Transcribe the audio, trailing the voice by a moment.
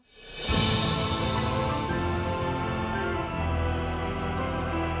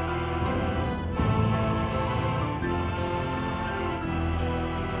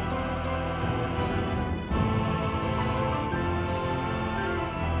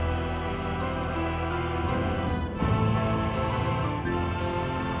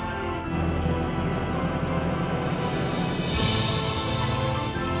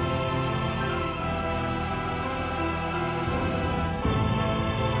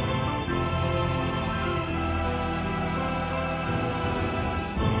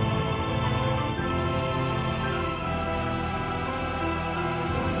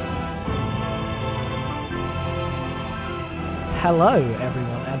Hello,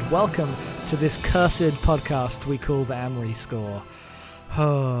 everyone, and welcome to this cursed podcast we call the Amory Score.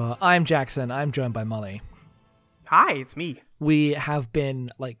 Oh, I'm Jackson. I'm joined by Molly. Hi, it's me. We have been,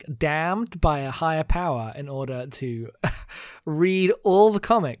 damned by a higher power in order to read all the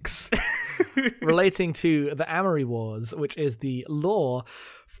comics relating to the Amory Wars, which is the lore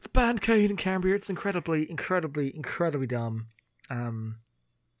of the band Crowing and Ambellina. It's incredibly dumb.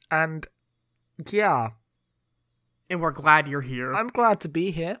 And, yeah. And we're glad you're here. I'm glad to be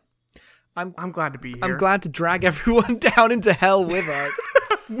here. I'm glad to be here. I'm glad to drag everyone down into hell with us.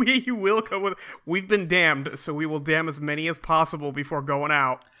 We will go with... We've been damned, so we will damn as many as possible before going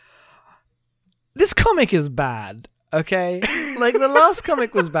out. This comic is bad, okay? The last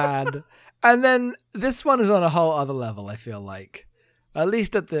comic was bad, and then this one is on a whole other level, I feel like. At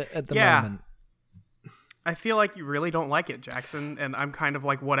least at the moment. I feel like you really don't like it, Jackson, and I'm kind of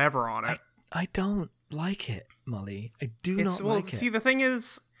like whatever on it. I don't like it, Molly. I do not like it. See, the thing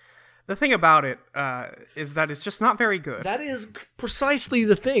about it is that it's just not very good. That is precisely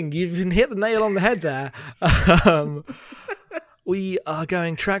the thing. You've hit the nail on the head there. We are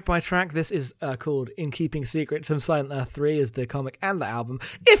going track by track. This is called In Keeping Secrets from Silent Earth 3 is the comic and the album.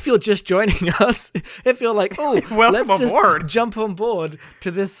 If you're just joining us, if you're like, oh, welcome let's aboard. Just jump on board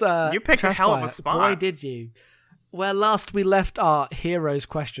to this you picked a hell of a spot. Boy, did you. Where last we left our heroes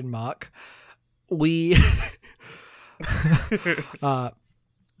question mark, we...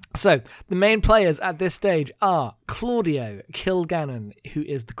 So, the main players at this stage are Claudio Kilgannon, who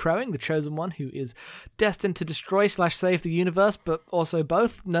is the Crowing, the Chosen One, who is destined to destroy/save the universe, but also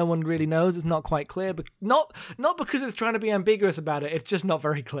both. No one really knows. It's not quite clear, but not because it's trying to be ambiguous about it. It's just not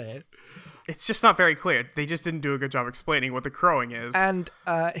very clear. It's just not very clear. They just didn't do a good job explaining what the Crowing is. And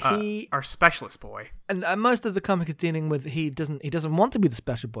he, our specialist boy, and most of the comic is dealing with he doesn't want to be the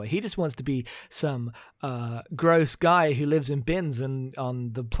special boy. He just wants to be some gross guy who lives in bins and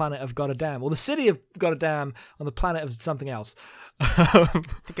on the planet of Goddamn, or the city of Goddamn on the planet of something else. I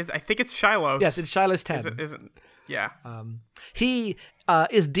think it's Shylos. Yes, it's Shylos Ten. Isn't yeah. He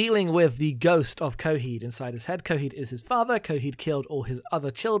is dealing with the ghost of Coheed inside his head. Coheed is his father. Coheed killed all his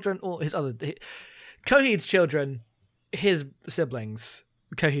other children, Coheed's children, his siblings.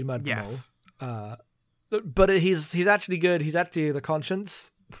 Coheed murdered them all. But he's actually good. He's actually the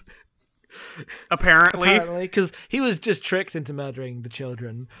conscience. Apparently, because he was just tricked into murdering the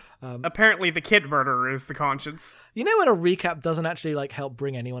children. Apparently, the kid murderer is the conscience. You know when a recap doesn't actually help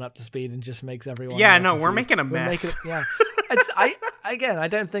bring anyone up to speed and just makes everyone... Yeah, no, confused? we're making a mess. I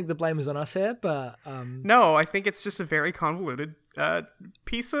don't think the blame is on us here, but... No, I think it's just a very convoluted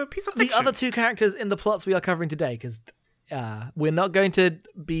piece of fiction. The other two characters in the plots we are covering today, because... we're not going to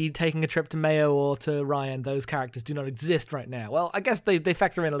be taking a trip to Mayo or to Ryan. Those characters do not exist right now. Well, I guess they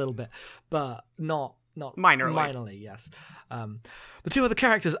factor in a little bit, but not minorly, yes. The two other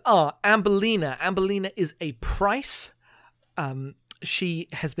characters are Ambellina. Ambellina is a Price. She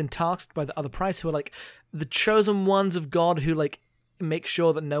has been tasked by the other Price, who are the chosen ones of God, who make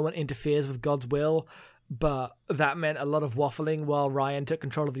sure that no one interferes with God's will. But that meant a lot of waffling while Ryan took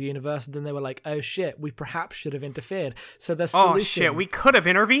control of the universe, and then they were like, "Oh shit, we perhaps should have interfered." So their solution... Oh shit, we could have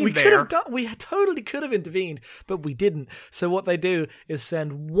intervened. We totally could have intervened, but we didn't. So what they do is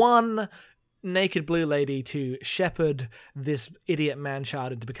send one naked blue lady to shepherd this idiot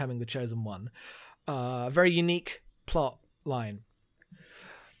man-child into becoming the chosen one. Very unique plot line.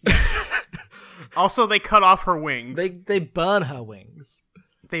 Also, they cut off her wings. They burn her wings.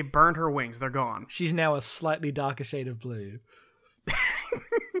 They burned her wings. They're gone. She's now a slightly darker shade of blue.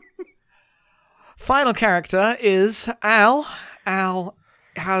 Final character is Al. Al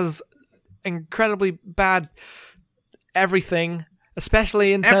has incredibly bad everything,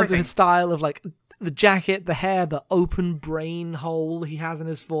 especially in terms of his style of the jacket, the hair, the open brain hole he has in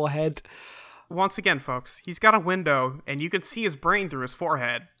his forehead. Once again, folks, he's got a window and you can see his brain through his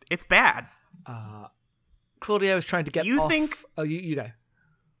forehead. It's bad. Claudio is trying to get off. Oh, you go.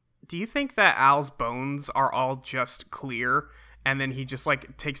 Do you think that Al's bones are all just clear, and then he just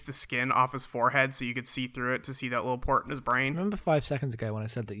takes the skin off his forehead so you could see through it to see that little port in his brain? Remember 5 seconds ago when I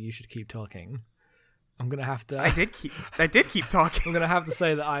said that you should keep talking? I'm gonna have to. I did keep talking. I'm gonna have to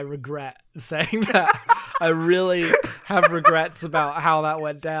say that I regret saying that. I really have regrets about how that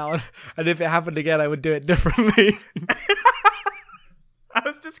went down, and if it happened again, I would do it differently. I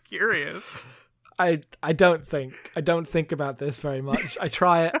was just curious. I don't think about this very much. I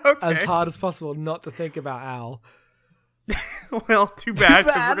try it as hard as possible not to think about Al. Well, too bad,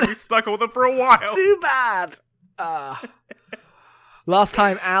 because we're going to be stuck with him for a while. Too bad. Last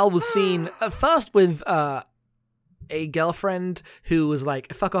time Al was seen first with a girlfriend who was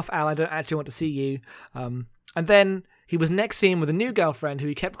like, fuck off, Al, I don't actually want to see you. And then he was next seen with a new girlfriend who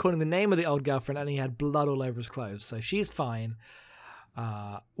he kept calling the name of the old girlfriend, and he had blood all over his clothes. So she's fine.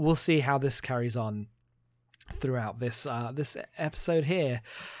 We'll see how this carries on throughout this episode here.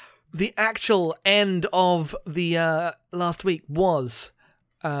 The actual end of the last week was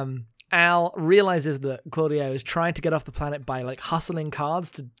Al realizes that Claudio is trying to get off the planet by like hustling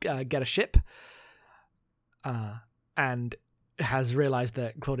cards to get a ship, and has realized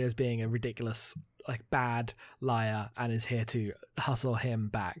that Claudio is being a ridiculous, like, bad liar and is here to hustle him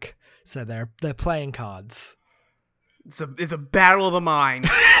back. So they're playing cards. It's a battle of the minds.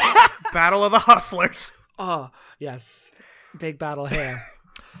 Battle of the hustlers. Oh, yes. Big battle here.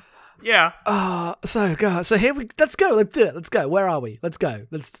 Yeah. So here let's go. Let's do it. Let's go. Where are we? Let's go.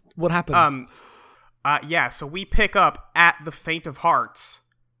 What happens? Yeah, so we pick up at the Faint of Hearts,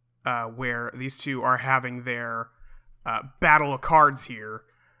 where these two are having their battle of cards here.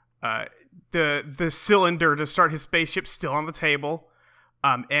 The cylinder to start his spaceship still on the table.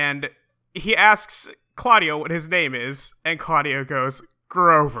 And he asks Claudio what his name is, and Claudio goes,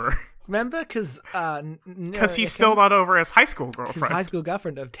 Grover. Remember? Because he's still not over his high school girlfriend. His high school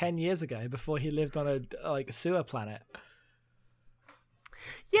girlfriend of 10 years ago, before he lived on a sewer planet.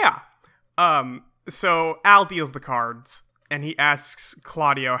 Yeah. So Al deals the cards, and he asks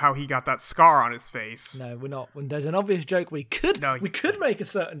Claudio how he got that scar on his face. No, we're not. When there's an obvious joke, we could make a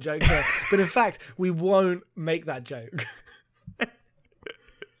certain joke here, but in fact, we won't make that joke.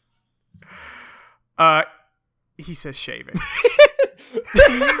 He says shaving.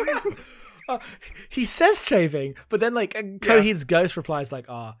 He says shaving, but then like Coheed's ghost replies like,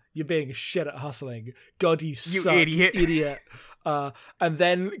 you're being shit at hustling. God, you suck, idiot. And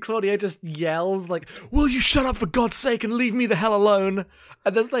then Claudio just yells like, will you shut up for God's sake and leave me the hell alone?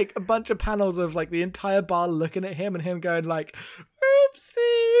 And there's like a bunch of panels of like the entire bar looking at him and him going like,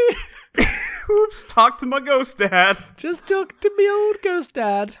 oopsie. Oops, talk to my ghost dad. Just talk to me old ghost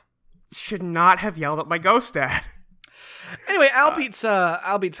dad. Should not have yelled at my ghost dad. Anyway, Al beats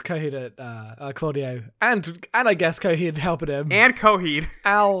Coheed at Claudio, and I guess Coheed helping him. And Coheed.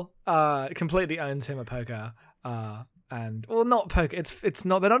 Al completely owns him at poker. And well, not poker. It's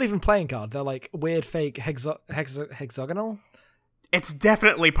not. They're not even playing card. They're like weird fake hexagonal. It's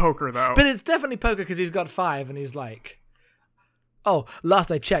definitely poker though. But it's definitely poker because he's got 5, and he's like, oh,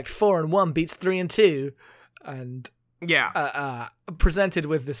 last I checked, 4 and 1 beats 3 and 2, and yeah. Presented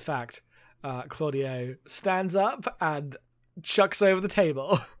with this fact, Claudio stands up and chucks over the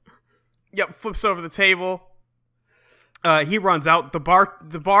table. Yep, flips over the table. He runs out. The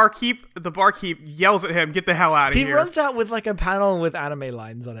barkeep yells at him, "Get the hell out of here!" He runs out with like a panel with anime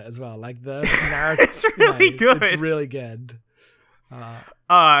lines on it as well. Like the narrative. It's really good. It's really good.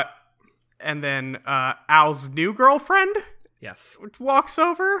 And then Al's new girlfriend, yes, walks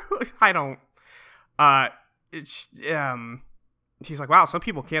over. I don't. He's like, wow, some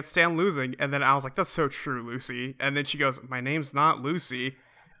people can't stand losing. And then Al's like, that's so true, Lucy. And then she goes, my name's not Lucy.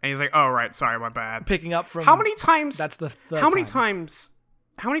 And he's like, oh, right, sorry, my bad. Picking up from... How many times... That's the third How many times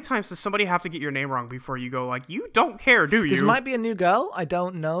does somebody have to get your name wrong before you go, like, you don't care, do you? This might be a new girl. I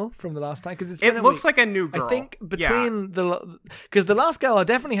don't know from the last time. Cause it looks like a new girl. I think between because the last girl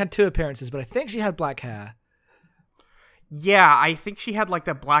definitely had 2 appearances, but I think she had black hair. Yeah, I think she had, like,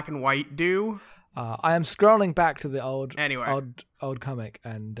 that black and white do. I am scrolling back to the old comic,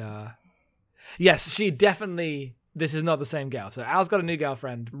 and yes, she definitely. This is not the same girl. So Al's got a new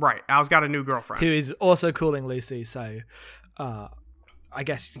girlfriend, right? Al's got a new girlfriend who is also calling Lucy. So, I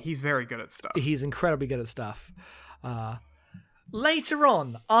guess he's very good at stuff. He's incredibly good at stuff. Later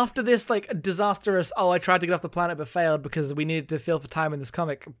on, after this like disastrous, I tried to get off the planet but failed because we needed to fill for time in this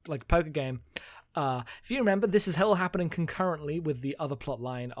comic like poker game. If you remember, this is all happening concurrently with the other plot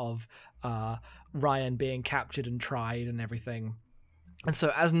line of Ryan being captured and tried and everything. And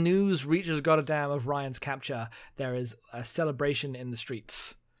so as news reaches Goddardam of Ryan's capture, there is a celebration in the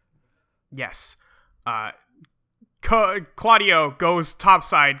streets. Yes. Claudio goes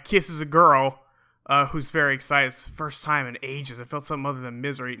topside, kisses a girl who's very excited. It's the first time in ages. I felt something other than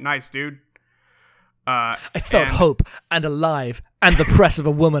misery. Nice, dude. I felt hope and alive and the press of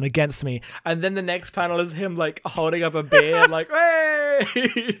a woman against me. And then the next panel is him like holding up a beer like, hey!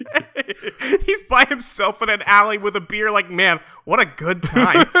 He's by himself in an alley with a beer like, man, what a good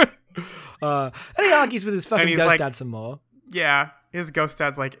time. And he argues with his fucking ghost dad some more. Yeah, his ghost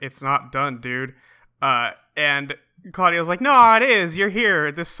dad's like, it's not done, dude. And Claudio's like, no, it is. You're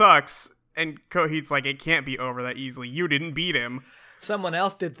here. This sucks. And Coheed's like, it can't be over that easily. You didn't beat him. Someone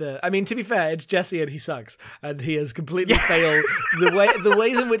else did I mean, to be fair, it's Jesse and he sucks. And he has completely failed. The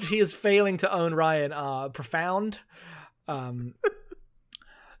ways in which he is failing to own Ryan are profound.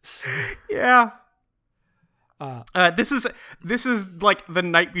 Yeah. This is like the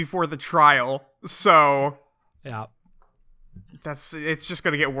night before the trial, so yeah, it's just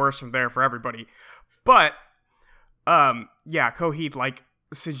gonna get worse from there for everybody. But Coheed like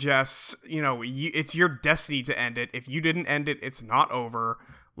suggests, it's your destiny to end it. If you didn't end it, it's not over.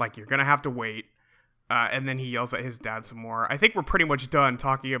 Like, you're gonna have to wait. And then he yells at his dad some more. I think we're pretty much done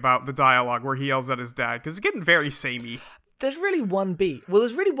talking about the dialogue where he yells at his dad, because it's getting very samey. There's really one beat. Well,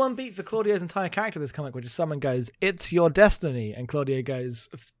 there's really one beat for Claudio's entire character in this comic, which is someone goes, "It's your destiny," and Claudio goes,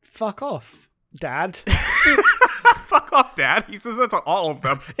 "Fuck off, Dad." Fuck off, Dad. He says that to all of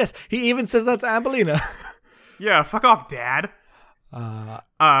them. Yes, he even says that to Ambellina. Yeah, fuck off, Dad.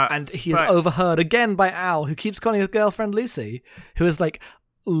 And he is overheard again by Al, who keeps calling his girlfriend Lucy, who is like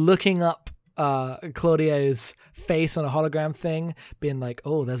looking up Claudio's face on a hologram thing, being like,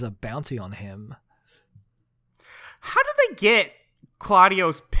 "Oh, there's a bounty on him." How did they get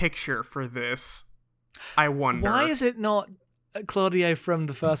Claudio's picture for this? I wonder. Why is it not Claudio from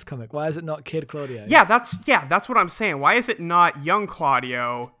the first comic? Why is it not Kid Claudio? Yeah, that's what I'm saying. Why is it not young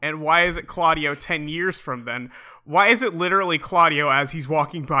Claudio? And why is it Claudio 10 years from then? Why is it literally Claudio as he's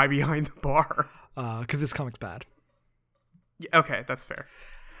walking by behind the bar? Because this comic's bad. Okay, that's fair.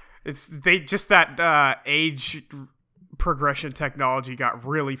 That age progression technology got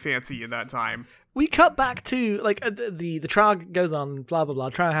really fancy in that time. We cut back to, like, the trial goes on, blah, blah, blah,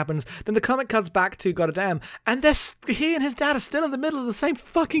 trial happens, then the comic cuts back to Goddamn, and he and his dad are still in the middle of the same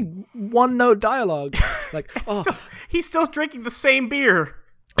fucking one-note dialogue. Like, he's still drinking the same beer.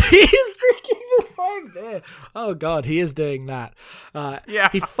 He's drinking the same beer. Oh, God, he is doing that. Yeah.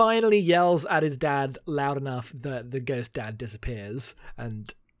 He finally yells at his dad loud enough that the ghost dad disappears,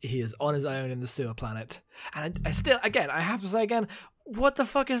 and he is on his own in the sewer planet. And I still, again, I have to say again, what the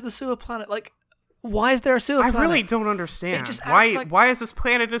fuck is the sewer planet? Like, why is there a sewer planet? I really don't understand. Why is this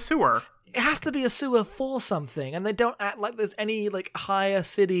planet a sewer? It has to be a sewer for something, and they don't act like there's any, like, higher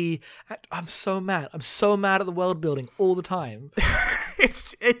city. I'm so mad. I'm so mad at the world building all the time.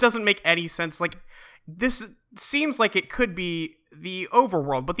 It doesn't make any sense. Like, this seems like it could be the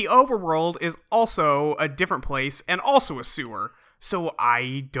overworld, but the overworld is also a different place and also a sewer. So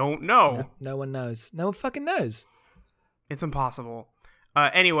I don't know. No one knows. No one fucking knows. It's impossible.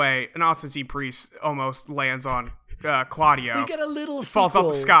 Anyway, an Austin priest almost lands on Claudio. We get a little falls off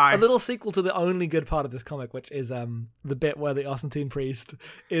the sky. A little sequel to the only good part of this comic, which is the bit where the Austin priest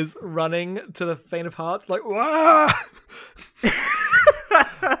is running to the faint of heart, like, "Wah!"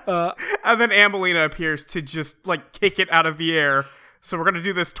 And then Ambellina appears to just, like, kick it out of the air. So we're gonna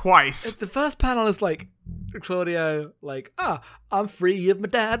do this twice. The first panel is like Claudio, like, "I'm free of my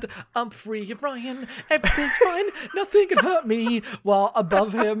dad, I'm free of Ryan, everything's fine, nothing can hurt me," while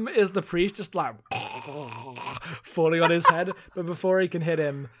above him is the priest just like falling on his head. But before he can hit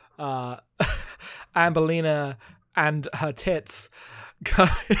him, Ambellina and her tits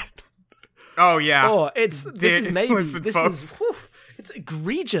Oh yeah. Oh, this is it's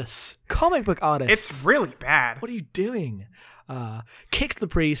egregious. Comic book artists. It's really bad. What are you doing? Kicks the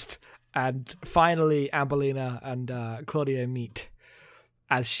priest, and finally Ambellina and Claudio meet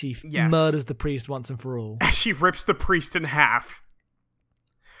as she murders the priest once and for all. As she rips the priest in half.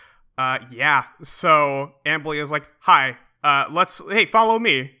 So Ambellina's like, "Hi, hey, follow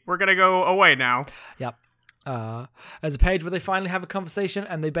me. We're gonna go away now." Yep. There's a page where they finally have a conversation,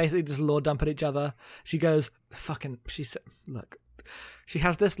 and they basically just lore dump at each other. She goes, she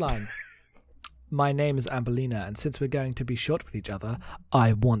has this line. "My name is Ambellina, and since we're going to be short with each other,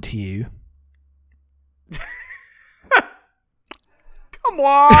 I want you." Come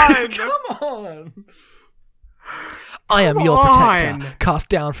on! Come on! "I am your protector, cast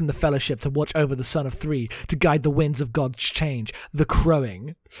down from the fellowship to watch over the son of three, to guide the winds of God's change, the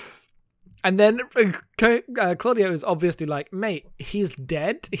crowing." And then Claudio is obviously like, "Mate, he's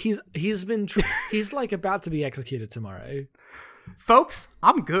dead. He's like about to be executed tomorrow. Folks,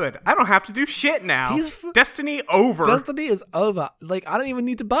 I'm good. I don't have to do shit now. Destiny over. Destiny is over. Like, I don't even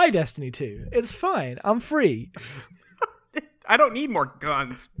need to buy Destiny 2. It's fine. I'm free." I don't need more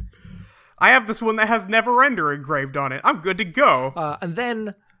guns. I have this one that has Never Ender engraved on it. I'm good to go. And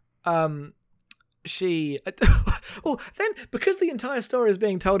then, then because the entire story is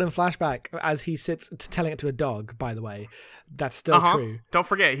being told in flashback as he sits telling it to a dog, by the way, that's still true. Don't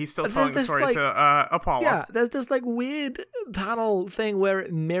forget, he's still telling the story to Apollo. Yeah, there's this like weird panel thing where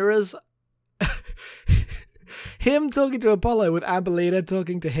it mirrors him talking to Apollo with Ambellina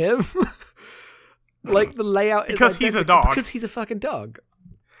talking to him. Like, the layout is because he's a dog. Because he's a fucking dog.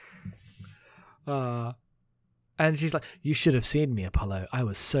 And And she's like, you should have seen me, Apollo. I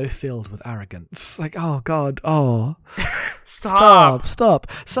was so filled with arrogance. Like, oh, God. Oh. Stop.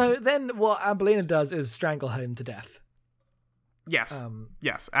 So then what Ambellina does is strangle him to death. Yes.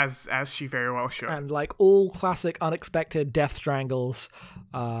 Yes, as she very well should. And like all classic unexpected death strangles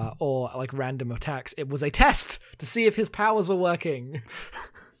or like random attacks, it was a test to see if his powers were working.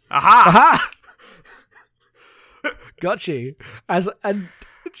 Aha! Got you.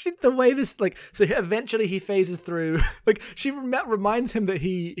 The way this, like, so eventually he phases through, like, she reminds him that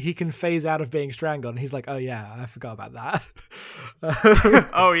he can phase out of being strangled, and he's like, oh yeah, I forgot about that.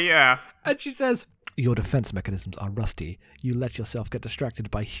 Oh yeah. And she says, your defense mechanisms are rusty. You let yourself get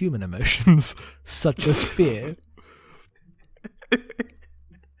distracted by human emotions, such as fear.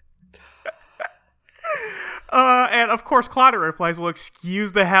 And of course, Claudia replies, well,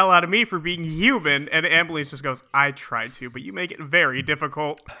 excuse the hell out of me for being human. And Ambellina just goes, I tried to, but you make it very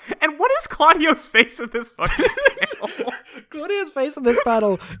difficult. And what is Claudio's face in this fucking panel? Claudio's face in this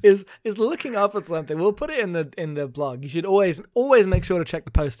panel is looking up at something. We'll put it in the blog. You should always make sure to check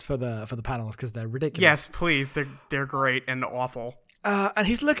the posts for the panels because they're ridiculous. Yes, please. They're great and awful. And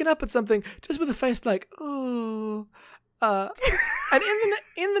he's looking up at something just with a face like, oh. And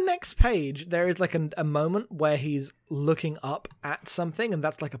in the next page, there is like a moment where he's looking up at something, and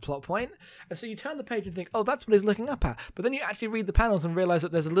that's like a plot point. And so you turn the page and think, oh, that's what he's looking up at. But then you actually read the panels and realize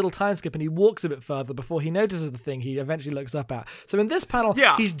that there's a little time skip, and he walks a bit further before he notices the thing he eventually looks up at. So in this panel,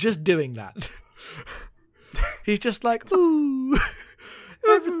 he's just doing that. He's just like, ooh,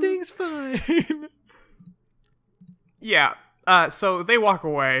 everything's fine. Yeah. So they walk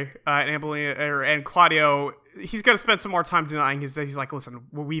away, and Ambellina and Claudio, he's going to spend some more time denying his. He's like, listen,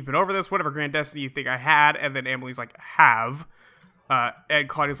 we've been over this. Whatever grand destiny you think I had, and then Ambellina's like, have, and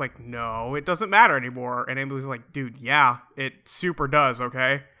Claudio's like, no, it doesn't matter anymore. And Ambellina's like, dude, yeah, it super does.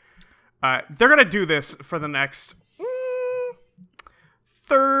 Okay, they're gonna do this for the next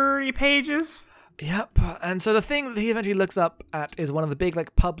 30 pages. Yep, and so the thing that he eventually looks up at is one of the big,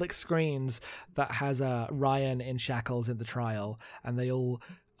 like, public screens that has Ryan in shackles in the trial, and they all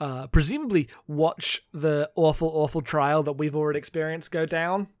presumably watch the awful trial that we've already experienced go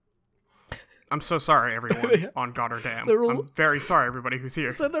down. I'm so sorry, everyone, on Goddardam. I'm very sorry, everybody who's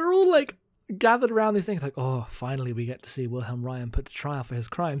here. So they're all, like, gathered around these things, like, oh, finally we get to see Wilhelm Ryan put to trial for his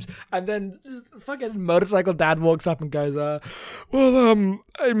crimes. And then this fucking motorcycle dad walks up and goes, well,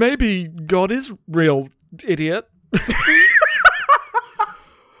 maybe God is real, idiot.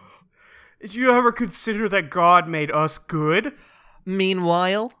 Did you ever consider that God made us good?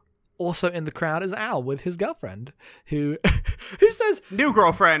 Meanwhile, also in the crowd is Al with his girlfriend, who says, new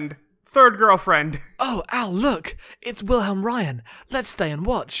girlfriend, third girlfriend. Oh, Al, look, it's Wilhelm Ryan. Let's stay and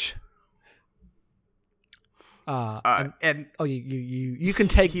watch. You can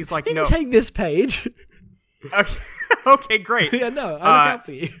take. He's like, you no. can take this page. Okay, great. Yeah, no, I look out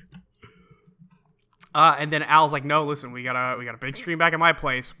for you. And then Al's like, no, listen, we got a big stream back at my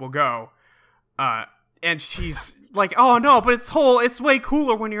place. We'll go. And she's like, oh no, but it's way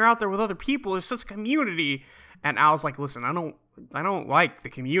cooler when you're out there with other people. There's such a community. And Al's like, listen, I don't like the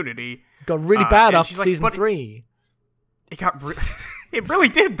community. Got really bad after season 3. It really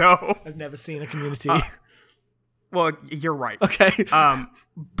did though. I've never seen a community. Well, you're right. Okay.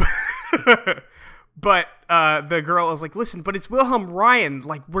 But the girl is like, listen, but it's Wilhelm Ryan.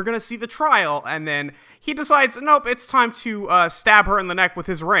 Like, we're going to see the trial. And then he decides, nope, it's time to stab her in the neck with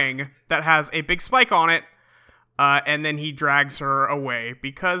his ring that has a big spike on it. And then he drags her away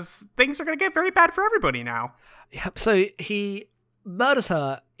because things are going to get very bad for everybody now. Yep. So he murders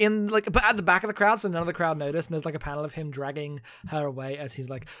her but at the back of the crowd, so none of the crowd noticed, and there's like a panel of him dragging her away as he's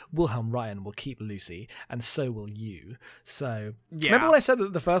like, Wilhelm Ryan will keep Lucy, and so will you. So remember when I said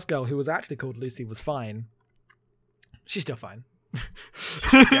that the first girl who was actually called Lucy was fine? She's still fine.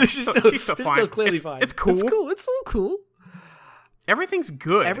 She's still fine. Still clearly fine. It's cool. It's cool. It's all cool. Everything's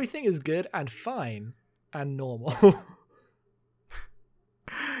good. Everything is good and fine and normal.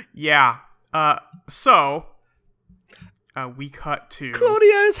 Yeah. So we cut to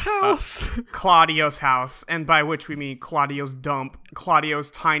Claudio's house. Claudio's house, and by which we mean Claudio's dump,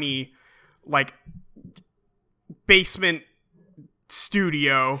 Claudio's tiny, like, basement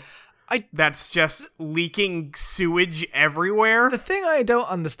studio that's just leaking sewage everywhere. The thing I don't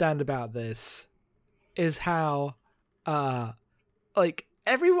understand about this is how,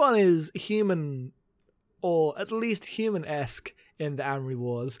 everyone is human, or at least human-esque, in the Amory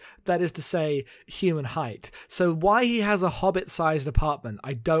Wars, that is to say, human height. So why he has a hobbit-sized apartment,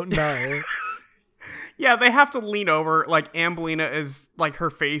 I don't know. Yeah, they have to lean over. Like, Ambellina is, like,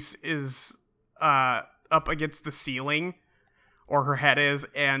 her face is up against the ceiling, or her head is,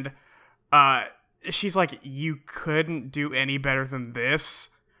 and she's like, you couldn't do any better than this.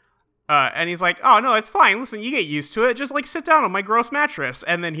 And he's like, oh, no, it's fine. Listen, you get used to it. Just, like, sit down on my gross mattress.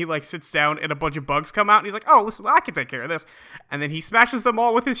 And then he, like, sits down and a bunch of bugs come out. And he's like, oh, listen, I can take care of this. And then he smashes them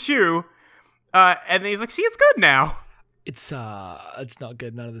all with his shoe. And then he's like, see, it's good now. It's not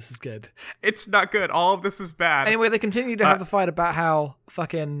good. None of this is good. It's not good. All of this is bad. Anyway, they continue to have the fight about how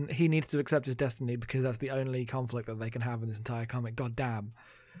fucking he needs to accept his destiny because that's the only conflict that they can have in this entire comic. God damn.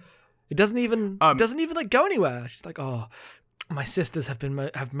 It doesn't even like go anywhere. She's like, oh, my sisters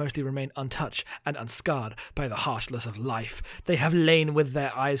have mostly remained untouched and unscarred by the harshness of life. They have lain with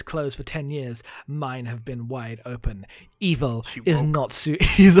their eyes closed for 10 years. Mine have been wide open. Evil is not so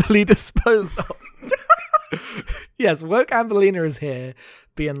easily disposed of. Yes, woke Ambellina is here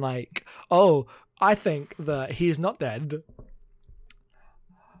being like, oh, I think that he's not dead.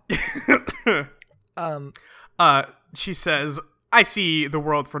 She says, I see the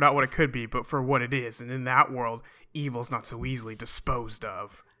world for not what it could be, but for what it is. And in that world, evil's not so easily disposed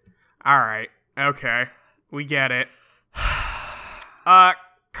of. All right. Okay. We get it.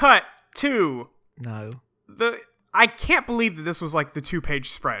 Cut to... No. I can't believe that this was like the 2-page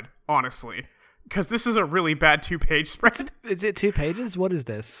spread, honestly. Because this is a really bad 2-page spread. Is it 2 pages? What is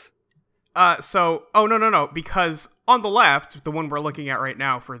this? No. Because on the left, the one we're looking at right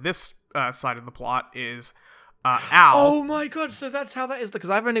now for this side of the plot is Al. Oh my god! So that's how that is. Because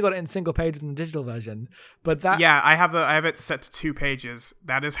I've only got it in single pages in the digital version. But that I have it set to 2 pages.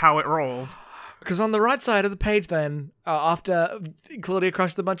 That is how it rolls. Because on the right side of the page, then after Claudia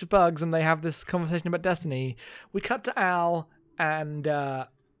crushed a bunch of bugs and they have this conversation about destiny, we cut to Al and.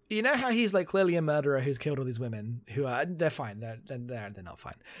 You know how he's like clearly a murderer who's killed all these women who are they're fine. They're not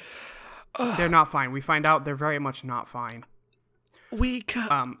fine. They're not fine. We find out they're very much not fine.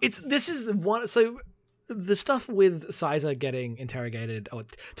 This is one. So the stuff with Sizer getting interrogated or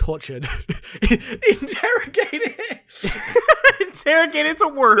tortured, interrogated. Interrogated's a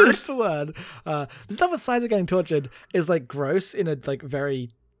word. It's a word. The stuff with Sizer getting tortured is like gross in a like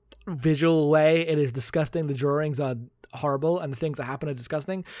very visual way. It is disgusting. The drawings are horrible and the things that happen are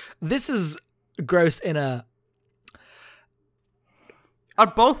disgusting. This is gross in a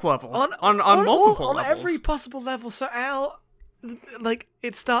on both levels on multiple levels, on every possible level. So Al, like,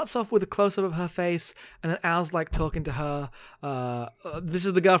 it starts off with a close-up of her face and then Al's like talking to her, this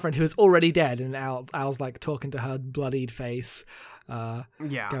is the girlfriend who is already dead, and Al's like talking to her bloodied face,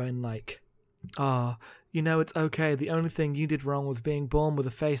 going like, you know, it's okay. The only thing you did wrong was being born with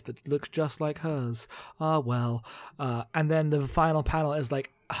a face that looks just like hers. Well. And then the final panel is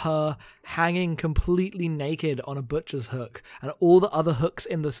like her hanging completely naked on a butcher's hook. And all the other hooks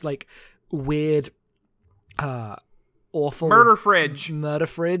in this like weird, awful murder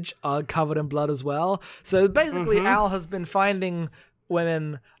fridge are covered in blood as well. So basically Al has been finding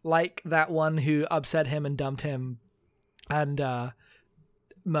women like that one who upset him and dumped him and,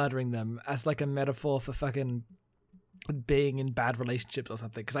 murdering them as like a metaphor for fucking being in bad relationships or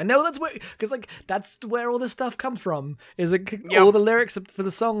something. Because I know that's where all this stuff comes from. Is all the lyrics for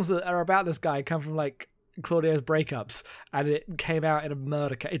the songs that are about this guy come from like Claudio's breakups, and it came out in a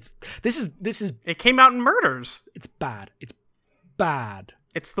murder case. It came out in murders. It's bad. It's bad.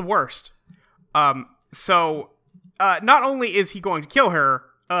 It's the worst. So not only is he going to kill her,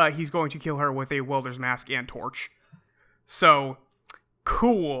 he's going to kill her with a welder's mask and torch. So.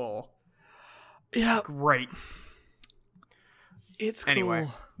 Cool. Yeah. Great. It's cool. Anyway,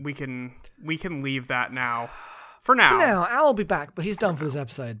 we can leave that now. For now. Al will be back, but he's done for this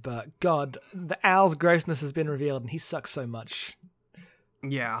episode. But God, the Al's grossness has been revealed, and he sucks so much.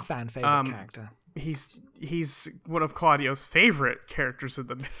 Yeah. Fan favorite character. He's one of Claudio's favorite characters in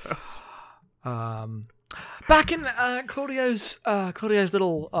the mythos. Back in Claudio's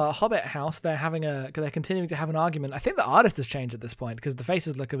little hobbit house, they're continuing to have an argument. I think the artist has changed at this point because the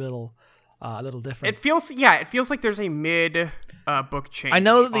faces look a little different. It feels like there's a mid book change. I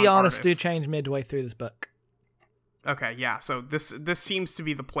know that the artists do change midway through this book. Okay, yeah. So this seems to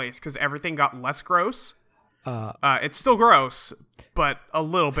be the place because everything got less gross. It's still gross, but a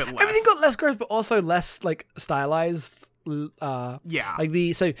little bit less. Everything got less gross, but also less like stylized. Like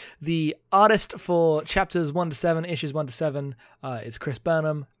the artist for chapters 1 to 7, issues 1 to 7 is Chris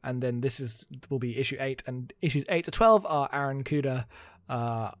Burnham, and then will be issue 8, and issues 8 to 12 are Aaron Kuda.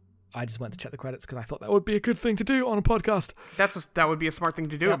 I just went to check the credits because I thought that would be a good thing to do on a podcast. That would be a smart thing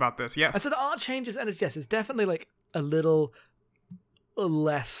to do about this. Yes. And so the art changes, and it's definitely like a little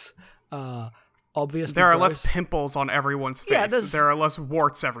less obvious. There are less pimples on everyone's face. Yeah, there are less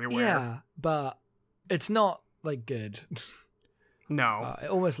warts everywhere. Yeah, but it's not like good. No, it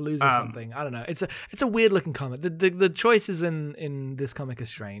almost loses something. I don't know. It's a weird looking comic. The choices in this comic are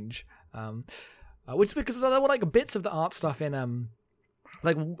strange. which is because there were like bits of the art stuff in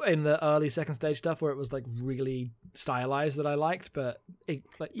like in the early second stage stuff where it was like really stylized that I liked, but it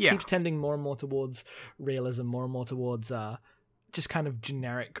keeps tending more and more towards realism, more and more towards just kind of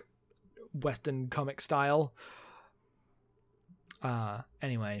generic Western comic style.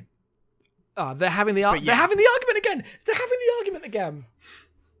 Anyway, they're having the argument again.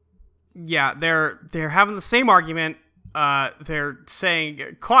 Yeah, they're having the same argument. They're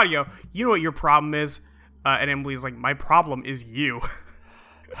saying, Claudio, you know what your problem is? And Emily's like, my problem is you.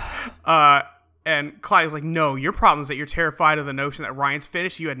 And Claudio's like, no, your problem is that you're terrified of the notion that Ryan's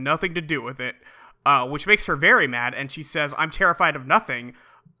finished. You had nothing to do with it, which makes her very mad. And she says, I'm terrified of nothing.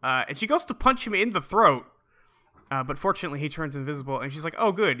 And she goes to punch him in the throat. But fortunately, he turns invisible. And she's like,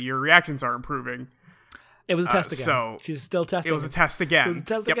 oh, good. Your reactions are improving. It was a test again. So she's still testing. It was a test again. It was a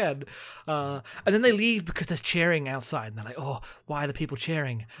test again. And then they leave because there's cheering outside. And they're like, oh, why are the people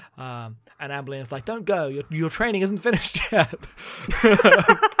cheering? And Ambellina's like, don't go. Your training isn't finished yet.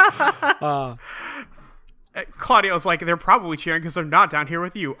 Claudio's like, they're probably cheering because they're not down here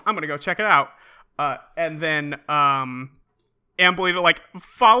with you. I'm going to go check it out. And then Ambellina like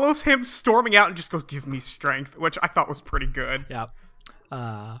follows him storming out and just goes, give me strength, which I thought was pretty good. Yeah.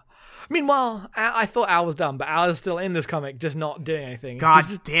 Meanwhile, I thought Al was done, but Al is still in this comic, just not doing anything.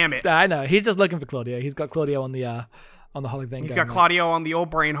 Damn it! I know, he's just looking for Claudio. He's got Claudio on the whole thing. He's got Claudio on the old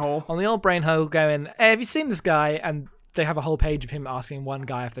brain hole. On the old brain hole, going, hey, have you seen this guy? And they have a whole page of him asking one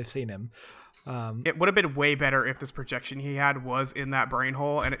guy if they've seen him. It would have been way better if this projection he had was in that brain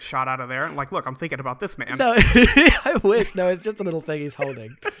hole and it shot out of there. And like, look, I'm thinking about this man. No, I wish. No, it's just a little thing he's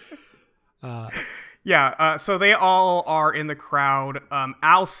holding. Yeah, so they all are in the crowd.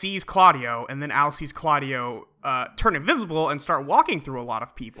 Al sees Claudio, and then Al sees Claudio turn invisible and start walking through a lot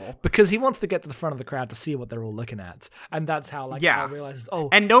of people. Because he wants to get to the front of the crowd to see what they're all looking at. And that's how, Al realizes,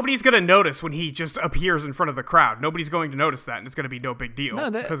 And nobody's going to notice when he just appears in front of the crowd. Nobody's going to notice that, and it's going to be no big deal.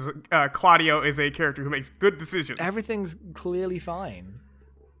 Because Claudio is a character who makes good decisions. Everything's clearly fine.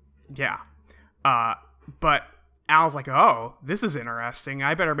 Yeah. But Al's like, oh, this is interesting.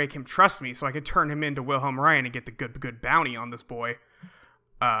 I better make him trust me so I can turn him into Wilhelm Ryan and get the good bounty on this boy.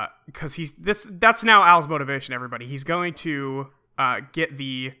 Because that's now Al's motivation, everybody. He's going to get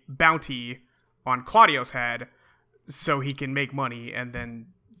the bounty on Claudio's head so he can make money, and then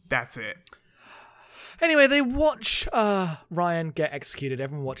that's it. Anyway, they watch Ryan get executed.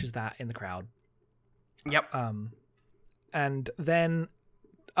 Everyone watches that in the crowd. Yep. And then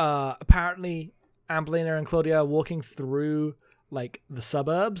apparently Ambellina and Claudio are walking through like the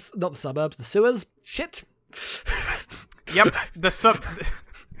suburbs, not the suburbs, the sewers. Shit. Yep, the suburbs.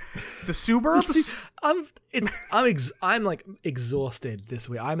 I'm like exhausted this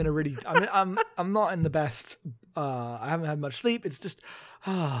week. I'm I'm not in the best. I haven't had much sleep. It's just,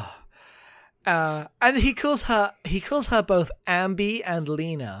 and he calls her both Ambi and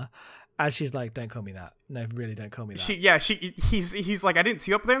Lena. As she's like, don't call me that. No, really, don't call me that. He's like, I didn't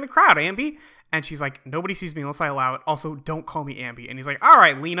see you up there in the crowd, Ambi. And she's like, nobody sees me unless I allow it. Also, don't call me Ambi. And he's like, all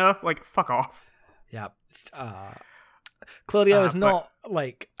right, Lena, like, fuck off. Yeah. Claudio is not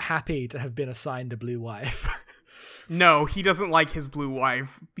like happy to have been assigned a blue wife. No, he doesn't like his blue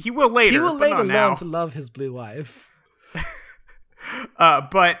wife. He will later. He will later learn now. to love his blue wife.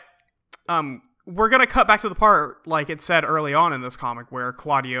 We're going to cut back to the part, like it said early on in this comic, where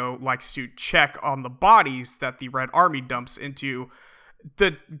Claudio likes to check on the bodies that the Red Army dumps into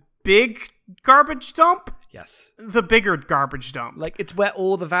the big garbage dump? Yes. The bigger garbage dump. Like, it's where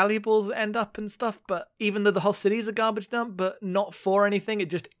all the valuables end up and stuff, but even though the whole city is a garbage dump, but not for anything, it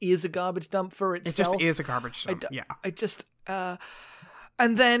just is a garbage dump for itself. It just is a garbage dump,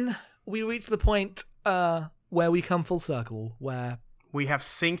 And then we reach the point where we come full circle, where we have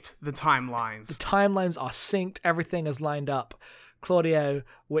synced the timelines. The timelines are synced. Everything is lined up. Claudio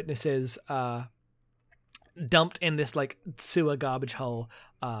witnesses dumped in this like sewer garbage hole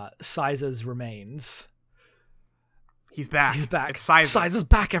Caesar's remains. He's back. It's Caesar. Caesar's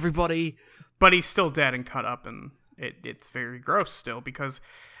back, everybody. But he's still dead and cut up, and it's very gross still because,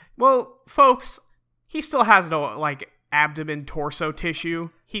 well, folks, he still has no like abdomen, torso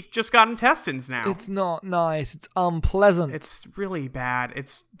tissue. He's just got intestines now. It's not nice. It's unpleasant. It's really bad.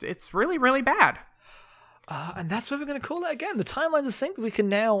 It's really, really bad. And that's where we're going to call it again. The timelines are synced. We can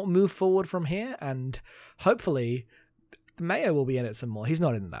now move forward from here, and hopefully Mayo will be in it some more. He's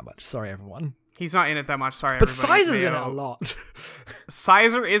not in it that much. Sorry, everyone. He's not in it that much. Sorry, but everybody. Caesar's in it a lot.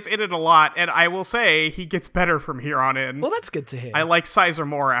 Caesar is in it a lot, and I will say he gets better from here on in. Well, that's good to hear. I like Caesar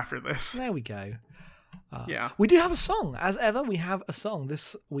more after this. There we go. Yeah. We do have a song. As ever, we have a song.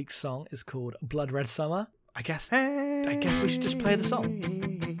 This week's song is called Blood Red Summer. I guess we should just play the song.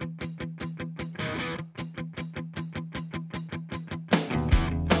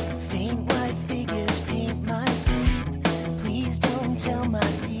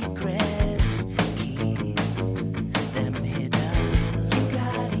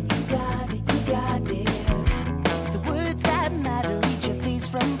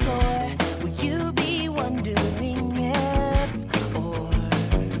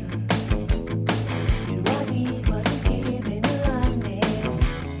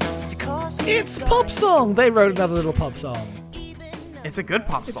 It's pop song. They wrote another little pop song. It's a good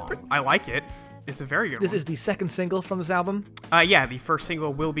pop song. I like it. It's a very good one. This is the second single from this album. Yeah, the first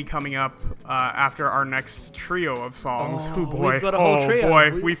single will be coming up after our next trio of songs. Oh boy, we've got a whole trio.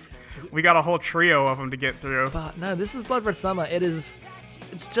 Boy, we got a whole trio of them to get through. But no, this is Blood Red Summer. It's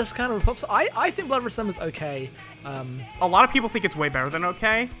just kind of a pop song. I think Blood Red Summer is okay. A lot of people think it's way better than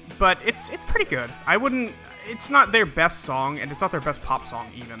okay, but it's pretty good. I wouldn't. It's not their best song, and it's not their best pop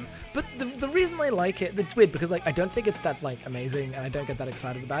song even. But the reason I like it, it's weird because like I don't think it's that like amazing, and I don't get that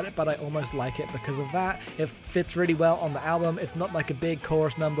excited about it. But I almost like it because of that. It fits really well on the album. It's not like a big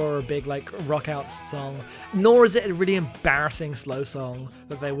chorus number or a big like rock out song, nor is it a really embarrassing slow song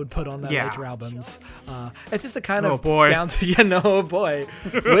that they would put on their later albums. It's just a kind of down to oh boy,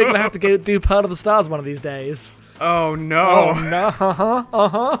 we're gonna have to go do Part of the Stars one of these days. Oh no!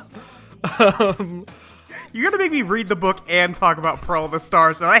 Oh no! You're gonna make me read the book and talk about Pearl of the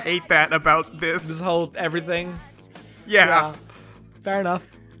Stars, and I hate that about this. This whole everything. Yeah. Fair enough.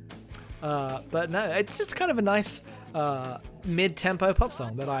 But no, it's just kind of a nice mid-tempo pop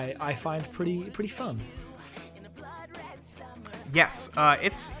song that I find pretty fun. Yes,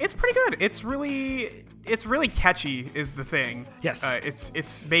 it's pretty good. It's really catchy is the thing. Yes.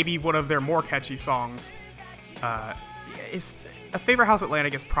 It's maybe one of their more catchy songs. Is A Favorite House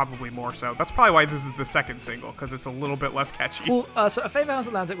Atlantic is probably more so. That's probably why this is the second single, because it's a little bit less catchy. Well, so A Favorite House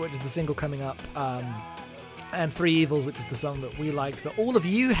Atlantic, which is the single coming up, and Three Evils, which is the song that we liked, but all of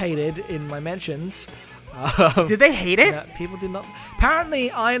you hated in my mentions. Did they hate it? Yeah, people did not.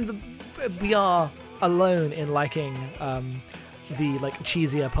 Apparently, we are alone in liking the like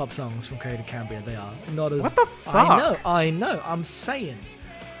cheesier pop songs from Crowing and Ambellina. They are not as. What the fuck? I know. I'm saying.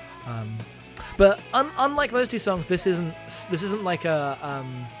 But unlike those two songs, this isn't like a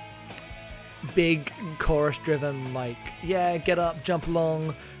big chorus-driven like get up, jump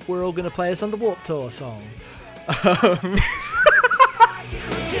along, we're all gonna play us on the Warped Tour song.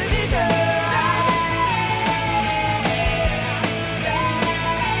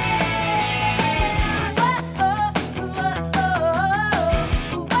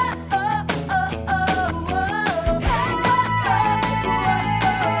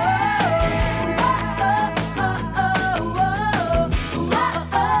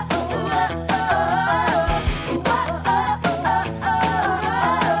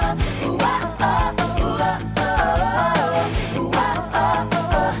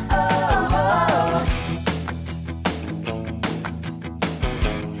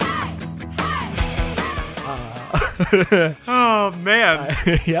 Oh man.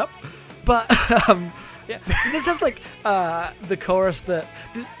 Yep. But this has like the chorus that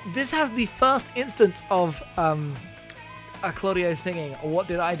this has the first instance of Claudio singing "What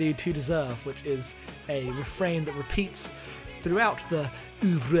Did I Do to Deserve," which is a refrain that repeats throughout the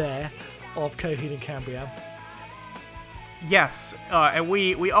oeuvre of Coheed and Cambria. Yes, and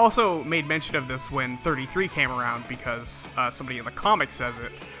we also made mention of this when 33 came around because somebody in the comic says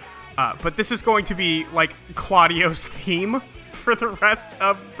it. But this is going to be like Claudio's theme for the rest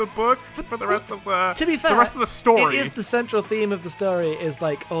of the book, for the rest of to be fair, the rest of the story. It is the central theme of the story. Is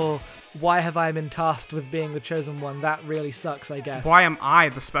like, oh, why have I been tasked with being the chosen one? That really sucks, I guess. Why am I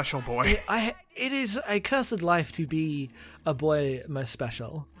the special boy? It is a cursed life to be a boy most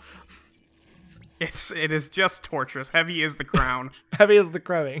special. It is just torturous. Heavy is the crown. Heavy is the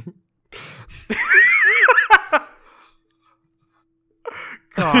crowing.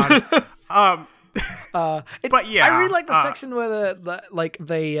 God. But yeah, I really like the section where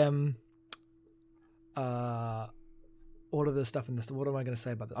they what are the stuff in this? What am I going to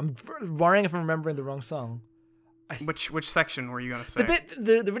say about that? I'm worrying if I'm remembering the wrong song. Which section were you going to say?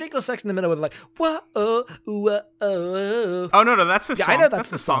 The ridiculous section in the middle with like whoa, whoa. Oh no, that's the song. I know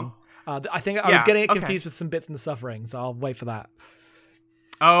that's the song. I think I was getting it confused with some bits in the Suffering, so I'll wait for that.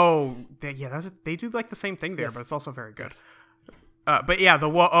 Oh, they do like the same thing there, yes. But it's also very good. But yeah, the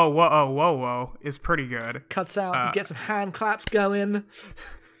whoa is pretty good. Cuts out, get some hand claps going.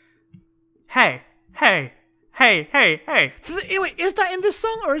 Hey. So, wait, is that in this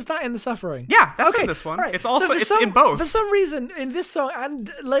song or is that in the Suffering? Yeah, that's in this one. Right. It's also it's in both. For some reason, in this song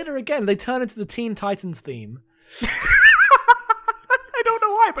and later again, they turn into the Teen Titans theme. I don't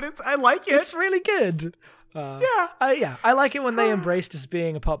know why, but I like it. It's really good. I like it when they embrace just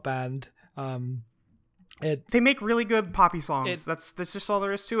being a pop band. They make really good poppy songs. That's just all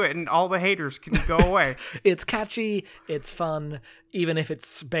there is to it, and all the haters can go away. It's catchy, it's fun, even if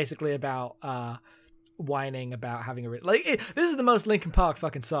it's basically about whining about having this is the most Linkin Park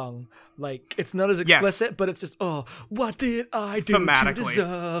fucking song. Like, it's not as explicit, but it's just, oh, what did I do to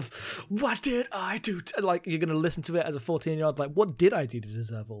deserve? What did I do? Like, you're gonna listen to it as a 14-year-old, like, what did I do to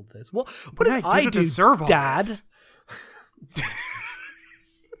deserve all this? What did I do to deserve all Dad? This?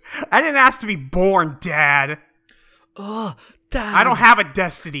 I didn't ask to be born, Dad. Oh, Dad. I don't have a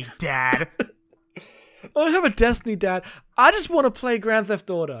destiny, Dad. I don't have a destiny, Dad. I just want to play Grand Theft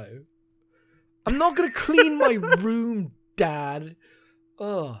Auto. I'm not going to clean my room, Dad.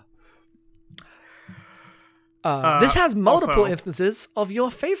 Ugh. This has multiple instances of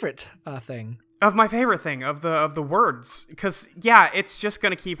your favorite thing. Of my favorite thing, of the words. Because, yeah, it's just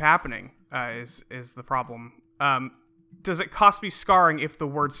going to keep happening, is the problem. Does it cost me scarring if the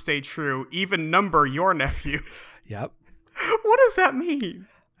words stay true? Even number your nephew. Yep. What does that mean?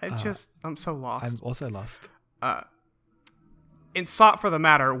 I'm so lost. I'm also lost. In sought for the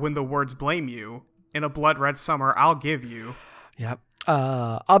matter, when the words blame you, in a blood red summer, I'll give you. Yep.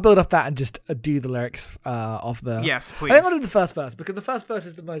 I'll build off that and just do the lyrics of the... Yes, please. I think I'll do the first verse, because the first verse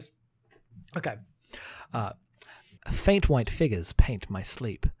is the most... Okay. Faint white figures paint my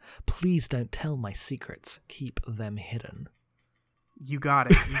sleep. Please don't tell my secrets. Keep them hidden. You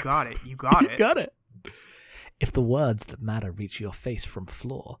got it. You got it. You got it. You got it. If the words that matter reach your face from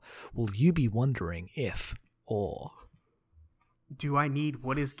floor, will you be wondering if, or... Do I need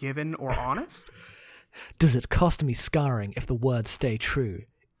what is given or honest? Does it cost me scarring if the words stay true?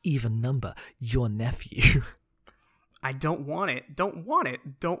 Even number your nephew. I don't want it. Don't want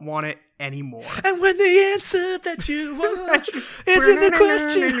it. Don't want it anymore. And when the answer that you want is in the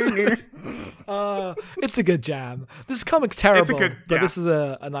question. It's a good jam. This comic's terrible, but this is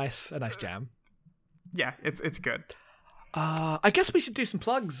a nice jam. Yeah, it's good. I guess we should do some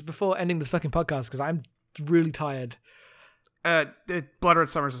plugs before ending this fucking podcast, because I'm really tired. Blood Red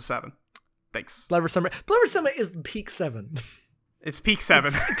Summer's a 7. Thanks. Blood Red Summer is peak 7. It's peak 7.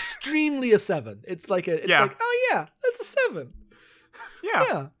 It's extremely a 7. It's like like, oh yeah, that's a 7.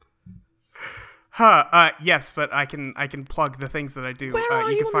 Yeah. Yes, but I can plug the things that I do. Where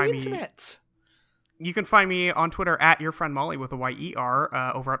are you can on the internet? You can find me on Twitter at yourfriendmolly with a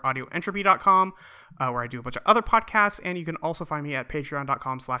Y-E-R, over at audioentropy.com, where I do a bunch of other podcasts, and you can also find me at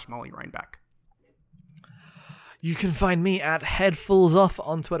patreon.com/MollyReinbeck. You can find me at HeadfullsOff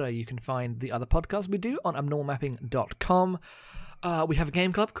on Twitter. You can find the other podcasts we do on abnormalmapping.com. We have a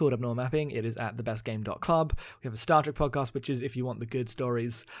game club called Abnormal Mapping. It is at thebestgame.club. We have a Star Trek podcast, which is if you want the good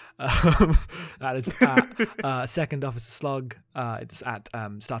stories. That is at Second Officer Slog. It's at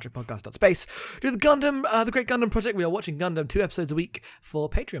StarTrekPodcast.space. Do the the Great Gundam Project. We are watching Gundam 2 episodes a week for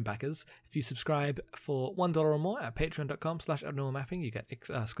Patreon backers. If you subscribe for $1 or more at patreon.com/abnormalmapping, you get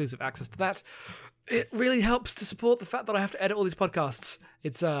exclusive access to that. It really helps to support the fact that I have to edit all these podcasts.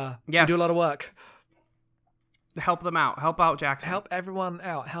 It's we do a lot of work. Help them out. Help out Jackson. Help everyone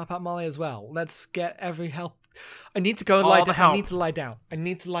out. Help out Molly as well. Let's get every help. I need to go and lie down. I need to lie down. I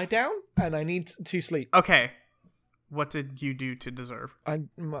need to lie down, and I need to sleep. Okay. What did you do to deserve?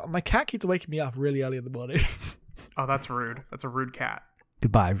 My cat keeps waking me up really early in the morning. Oh, that's rude. That's a rude cat.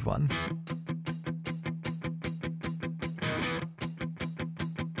 Goodbye, everyone.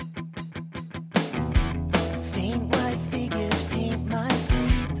 Faint white figures paint my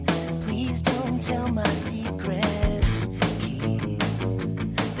sleep. Please don't tell my secrets. Keep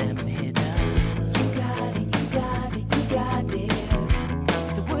them hidden. You got it, you got it, you got it.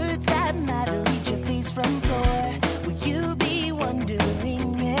 The words that matter reach your face from floor. Will you be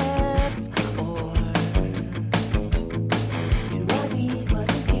wondering if, or do I need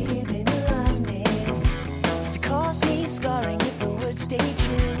what is given honest? Does it cost me scarring if the words stay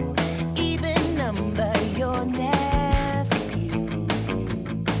true? Even number your nephew.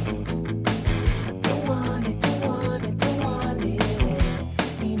 I don't want it, don't want it, don't want it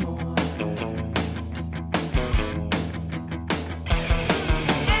anymore.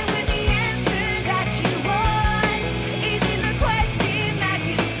 And when the answer that you want is in the question that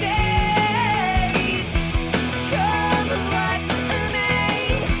you stay, come what may,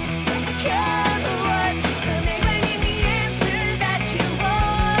 come what may. When the answer that you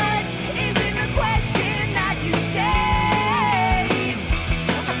want is in the question that you stay,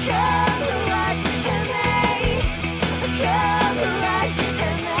 come what may, come what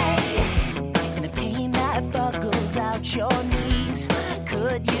may. And the pain that buckles out your knees,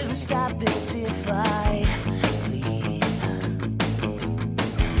 could you stop this if I plead?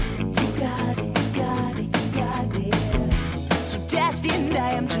 You got it, you got it, you got it. So destined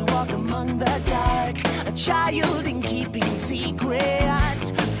I am to walk among the dark, a child in keeping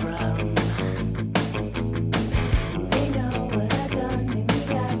secrets from. Will they know what I've done in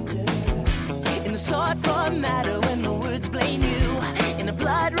the after? In the sword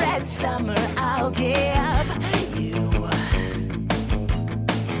summer